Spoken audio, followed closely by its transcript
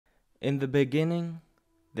In the beginning,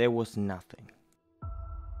 there was nothing.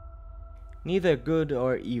 Neither good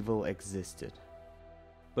or evil existed.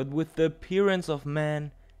 But with the appearance of man,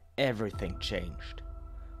 everything changed.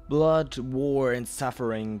 Blood, war, and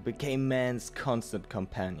suffering became man's constant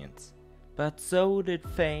companions. But so did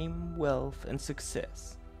fame, wealth, and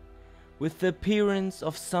success. With the appearance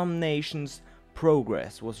of some nations,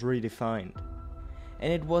 progress was redefined.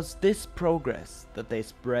 And it was this progress that they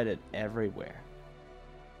spread it everywhere.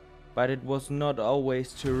 But it was not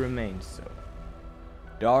always to remain so.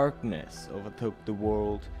 Darkness overtook the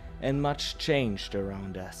world and much changed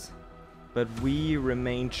around us. But we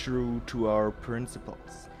remained true to our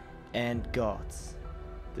principles and gods.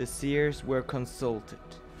 The seers were consulted,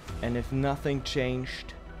 and if nothing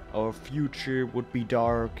changed, our future would be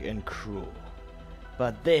dark and cruel.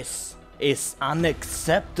 But this is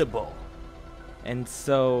unacceptable. And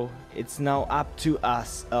so it's now up to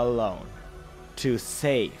us alone to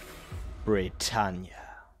save Britannia.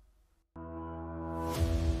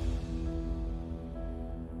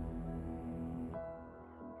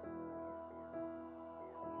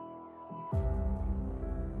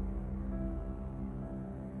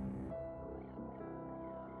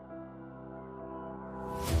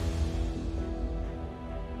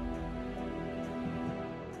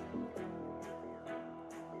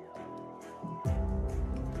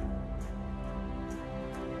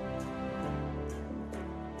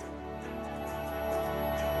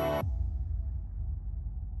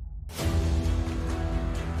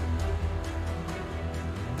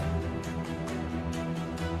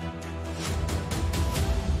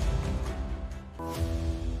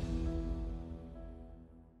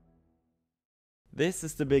 This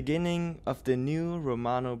is the beginning of the new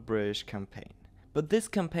Romano-British campaign. But this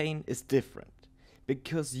campaign is different,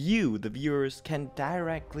 because you, the viewers, can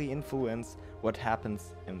directly influence what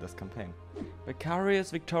happens in this campaign.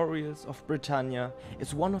 Ck3 Victorious of Britannia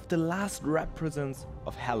is one of the last representatives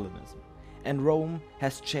of Hellenism, and Rome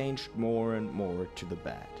has changed more and more to the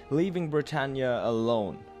bad, leaving Britannia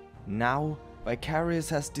alone. Now,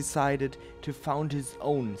 Ck3 has decided to found his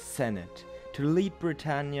own senate, to lead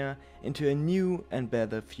Britannia into a new and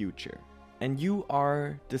better future. And you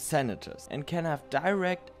are the senators and can have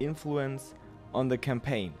direct influence on the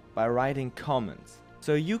campaign by writing comments,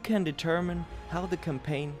 so you can determine how the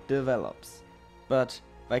campaign develops. But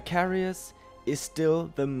Ck3 is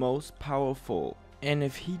still the most powerful, and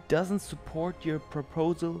if he doesn't support your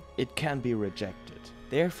proposal, it can be rejected.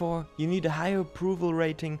 Therefore, you need a higher approval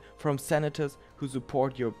rating from senators who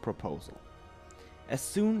support your proposal. As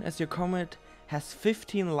soon as your comment has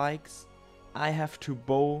 15 likes, I have to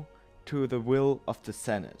bow to the will of the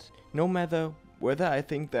Senate, no matter whether I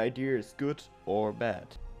think the idea is good or bad.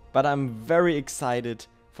 But I'm very excited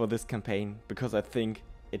for this campaign because I think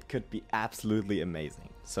it could be absolutely amazing.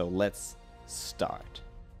 So let's start.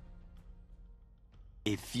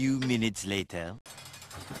 A few minutes later.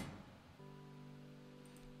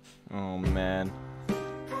 Oh man.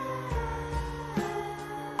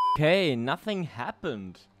 Okay, nothing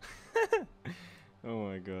happened. Oh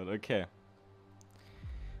my god, okay.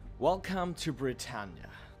 Welcome to Britannia.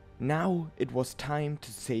 Now it was time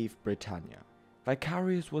to save Britannia.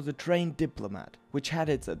 Ck3 was a trained diplomat, which had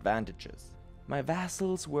its advantages. My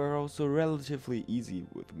vassals were also relatively easy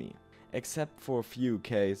with me, except for a few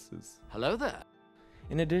cases. Hello there.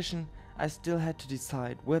 In addition, I still had to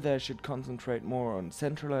decide whether I should concentrate more on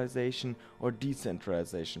centralization or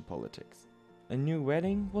decentralization politics. A new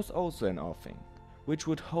wedding was also an offing, which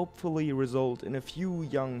would hopefully result in a few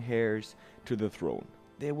young heirs to the throne.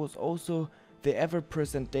 There was also the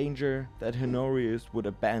ever-present danger that Honorius would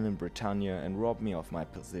abandon Britannia and rob me of my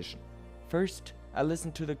position. First, I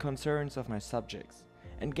listened to the concerns of my subjects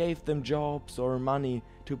and gave them jobs or money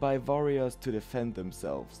to buy warriors to defend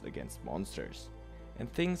themselves against monsters. And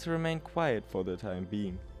things remained quiet for the time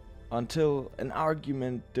being, until an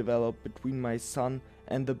argument developed between my son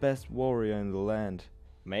and the best warrior in the land.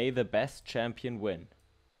 May the best champion win.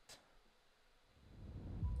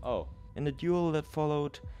 Oh, in the duel that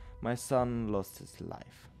followed, my son lost his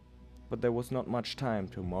life. But there was not much time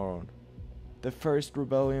to mourn. The first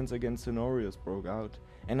rebellions against Honorius broke out,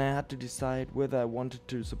 and I had to decide whether I wanted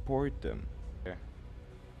to support them.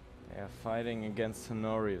 They are fighting against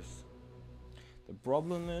Honorius. The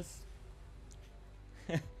problem is,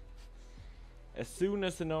 as soon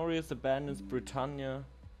as Honorius abandons Britannia,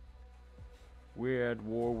 we're at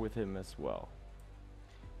war with him as well.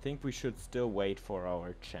 I think we should still wait for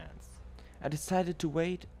our chance. I decided to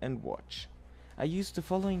wait and watch. I used the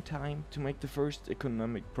following time to make the first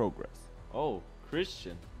economic progress. Oh,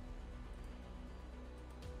 Christian.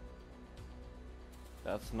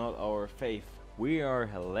 That's not our faith. We are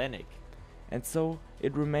Hellenic. And so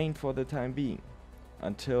it remained for the time being,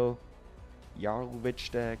 until Jarl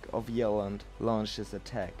Wichdag of Yelland launched his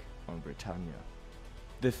attack on Britannia.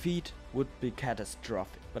 Defeat would be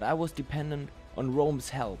catastrophic, but I was dependent on Rome's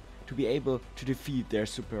help to be able to defeat their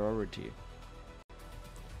superiority.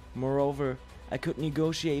 Moreover, I could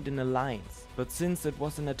negotiate an alliance, but since it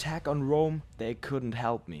was an attack on Rome, they couldn't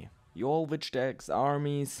help me. Jarl Wichtag's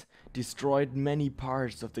armies destroyed many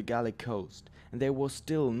parts of the Gallic coast, and there was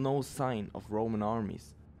still no sign of Roman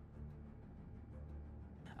armies.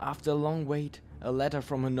 After a long wait, a letter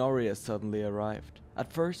from Honorius suddenly arrived.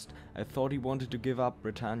 At first, I thought he wanted to give up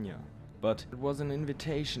Britannia, but it was an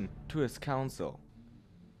invitation to his council.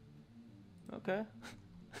 Okay.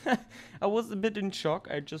 I was a bit in shock.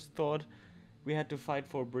 I just thought we had to fight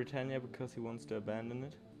for Britannia because he wants to abandon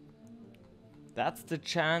it. That's the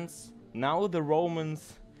chance. Now the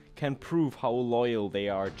Romans can prove how loyal they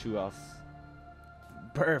are to us.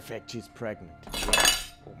 Perfect, she's pregnant.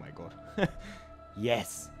 Yes. Oh my god.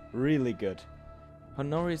 Yes, really good.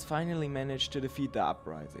 Honorius finally managed to defeat the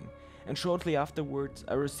uprising, and shortly afterwards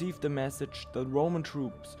I received the message that Roman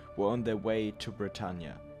troops were on their way to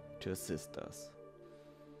Britannia to assist us.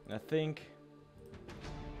 I think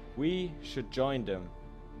we should join them,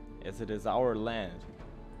 as it is our land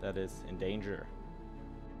that is in danger.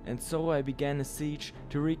 And so I began a siege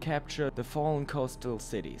to recapture the fallen coastal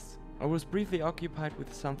cities. I was briefly occupied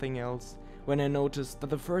with something else when I noticed that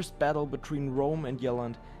the first battle between Rome and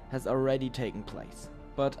Yelland has already taken place.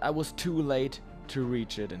 But I was too late to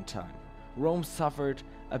reach it in time. Rome suffered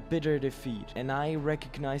a bitter defeat, and I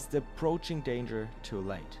recognized the approaching danger too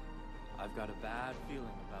late. I've got a bad feeling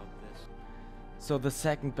about this. So the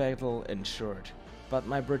second battle ensured, but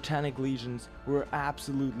my Britannic legions were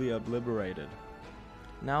absolutely obliterated.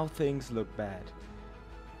 Now things look bad.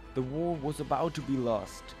 The war was about to be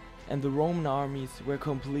lost, and the Roman armies were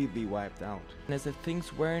completely wiped out. And as if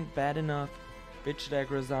things weren't bad enough,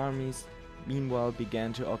 Wichtag's armies meanwhile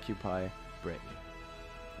began to occupy Britain.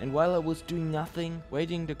 And while I was doing nothing,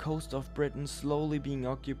 waiting the coast of Britain slowly being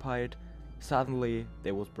occupied, suddenly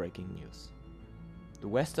there was breaking news. The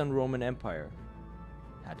Western Roman Empire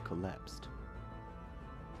had collapsed,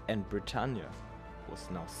 and Britannia was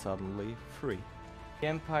now suddenly free. The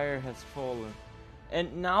empire has fallen,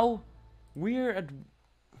 and now we're at...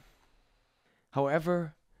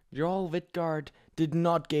 However, Jarl Wichtgard did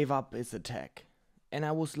not give up his attack, and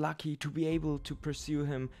I was lucky to be able to pursue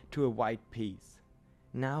him to a white peace.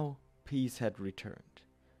 Now peace had returned,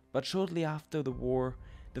 but shortly after the war,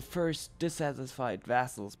 the first dissatisfied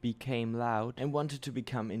vassals became loud and wanted to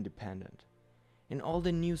become independent. In all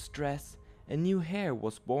the new stress, a new heir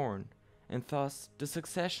was born, and thus the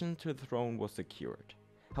succession to the throne was secured.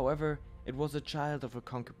 However, it was a child of a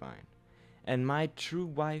concubine, and my true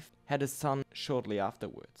wife had a son shortly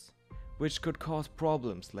afterwards, which could cause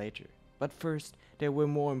problems later. But first, there were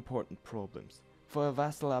more important problems, for a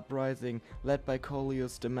vassal uprising led by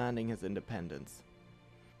Aurelius demanding his independence.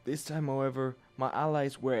 This time, however, my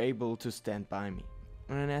allies were able to stand by me,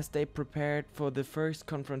 and as they prepared for the first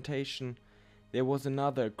confrontation, there was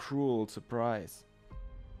another cruel surprise.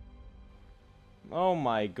 Oh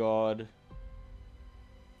my god.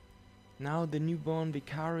 Now the newborn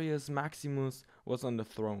Vicarius Maximus was on the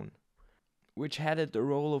throne, which handed the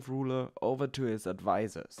role of ruler over to his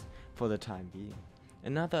advisors for the time being.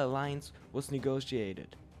 Another alliance was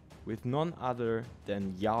negotiated with none other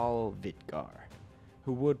than Jarl Wichtgar,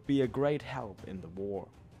 who would be a great help in the war.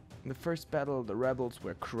 In the first battle, the rebels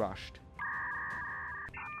were crushed.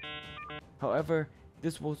 However,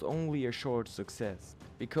 this was only a short success.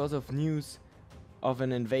 Because of news of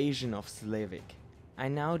an invasion of Slavic, I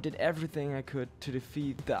now did everything I could to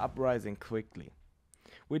defeat the uprising quickly,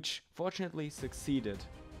 which fortunately succeeded.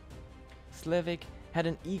 Slavic had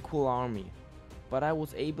an equal army, but I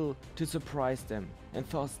was able to surprise them and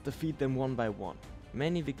thus defeat them one by one.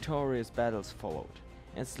 Many victorious battles followed,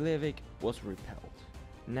 and Slavic was repelled.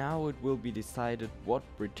 Now it will be decided what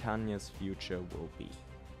Britannia's future will be.